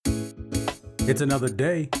It's another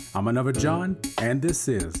day. I'm another John, and this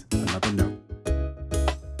is Another Note.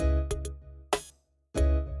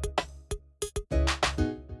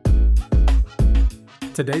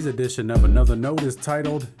 Today's edition of Another Note is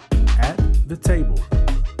titled At the Table.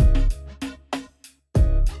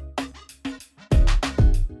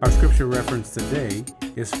 Our scripture reference today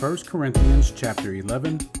is 1 Corinthians chapter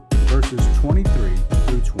 11, verses 23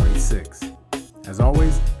 through 26. As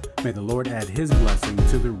always, may the Lord add His blessing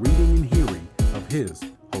to the reading and hearing of His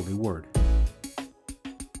holy word.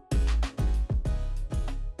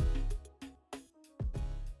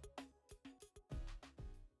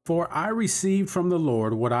 For I received from the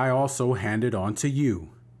Lord what I also handed on to you,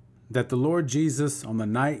 that the Lord Jesus, on the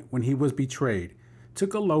night when He was betrayed,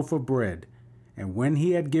 took a loaf of bread, and when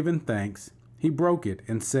He had given thanks, He broke it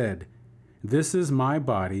and said, "This is my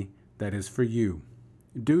body that is for you.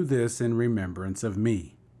 Do this in remembrance of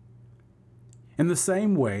me." In the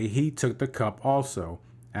same way, He took the cup also,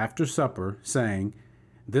 after supper, saying,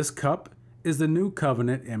 "This cup is the new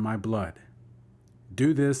covenant in my blood.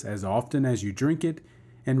 Do this as often as you drink it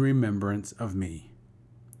in remembrance of me.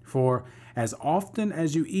 For as often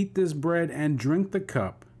as you eat this bread and drink the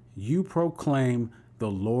cup, you proclaim the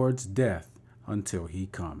Lord's death until He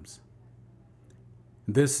comes."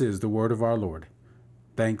 This is the word of our Lord.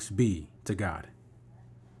 Thanks be to God.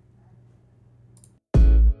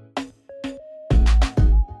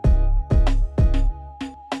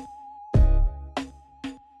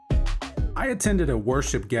 I attended a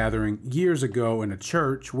worship gathering years ago in a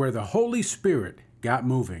church where the Holy Spirit got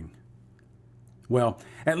moving. Well,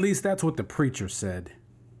 at least that's what the preacher said.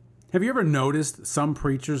 Have you ever noticed some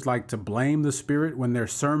preachers like to blame the Spirit when their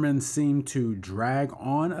sermons seem to drag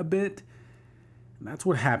on a bit? That's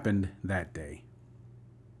what happened that day.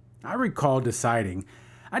 I recall deciding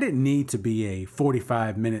I didn't need to be a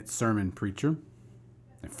 45-minute sermon preacher.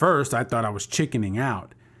 At first, I thought I was chickening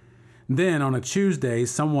out. Then on a Tuesday,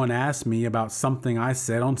 someone asked me about something I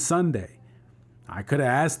said on Sunday. I could have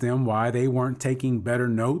asked them why they weren't taking better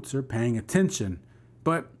notes or paying attention,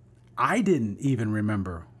 but I didn't even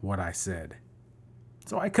remember what I said.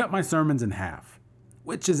 So I cut my sermons in half,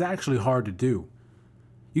 which is actually hard to do.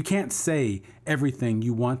 You can't say everything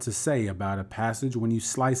you want to say about a passage when you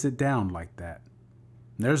slice it down like that.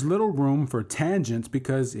 There's little room for tangents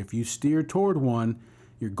because if you steer toward one,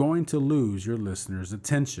 you're going to lose your listener's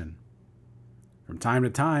attention. From time to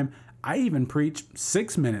time, I even preach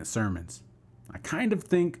 6-minute sermons. I kind of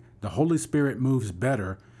think the Holy Spirit moves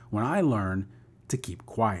better when I learn to keep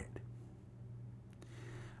quiet.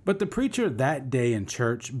 But the preacher that day in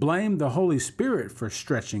church blamed the Holy Spirit for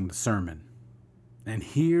stretching the sermon. And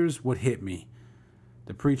here's what hit me.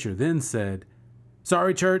 The preacher then said,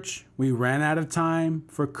 "Sorry, church, we ran out of time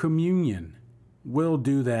for communion. We'll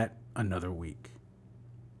do that another week."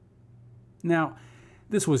 Now,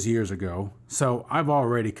 this was years ago, so I've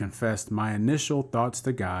already confessed my initial thoughts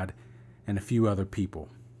to God and a few other people.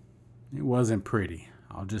 It wasn't pretty,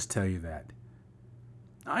 I'll just tell you that.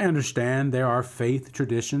 I understand there are faith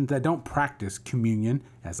traditions that don't practice communion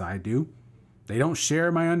as I do. They don't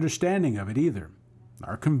share my understanding of it either.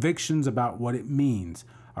 Our convictions about what it means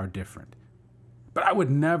are different. But I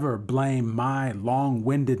would never blame my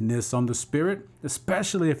long-windedness on the Spirit,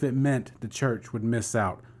 especially if it meant the church would miss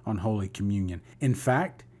out on Holy Communion. In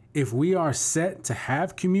fact, if we are set to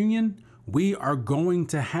have communion, we are going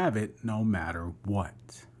to have it no matter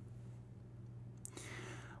what.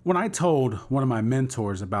 When I told one of my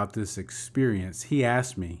mentors about this experience, he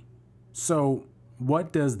asked me, "So,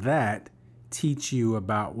 what does that teach you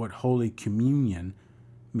about what Holy Communion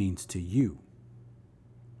means to you?"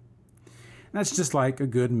 That's just like a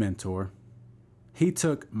good mentor. He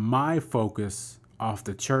took my focus off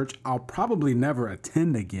the church I'll probably never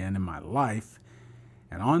attend again in my life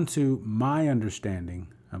and onto my understanding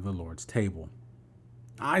of the Lord's table.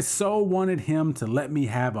 I so wanted him to let me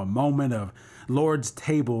have a moment of Lord's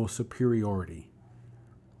table superiority.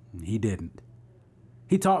 He didn't.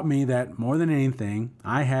 He taught me that more than anything,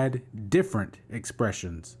 I had different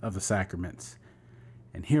expressions of the sacraments.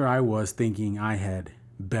 And here I was thinking I had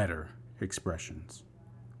better expressions.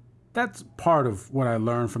 That's part of what I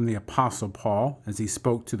learned from the Apostle Paul as he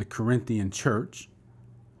spoke to the Corinthian church.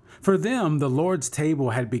 For them, the Lord's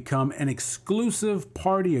table had become an exclusive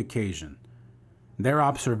party occasion. Their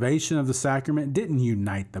observation of the sacrament didn't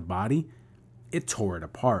unite the body, it tore it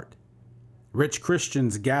apart. Rich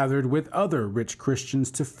Christians gathered with other rich Christians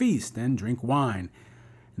to feast and drink wine,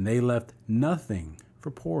 and they left nothing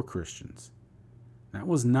for poor Christians. That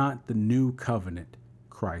was not the new covenant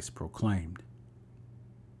Christ proclaimed.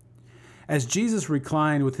 As Jesus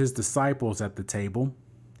reclined with his disciples at the table,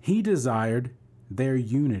 he desired their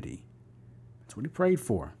unity. That's what he prayed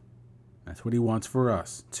for. That's what he wants for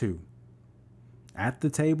us, too. At the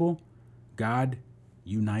table, God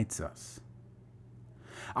unites us.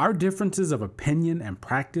 Our differences of opinion and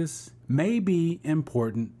practice may be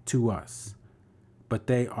important to us, but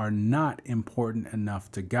they are not important enough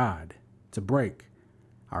to God to break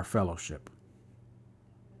our fellowship.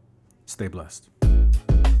 Stay blessed.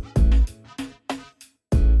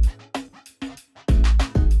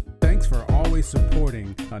 Thanks for always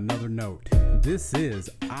supporting Another Note. This is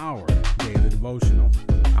our daily devotional.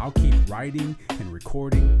 I'll keep writing and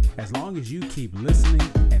recording as long as you keep listening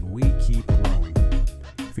and we keep growing.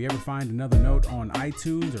 If you ever find Another Note on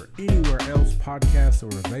iTunes or anywhere else podcasts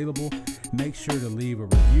are available, make sure to leave a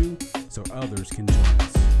review so others can join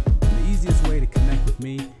us. The easiest way to connect with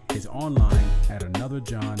me is online at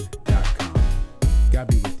anotherjohn.com. God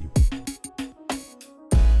be with you.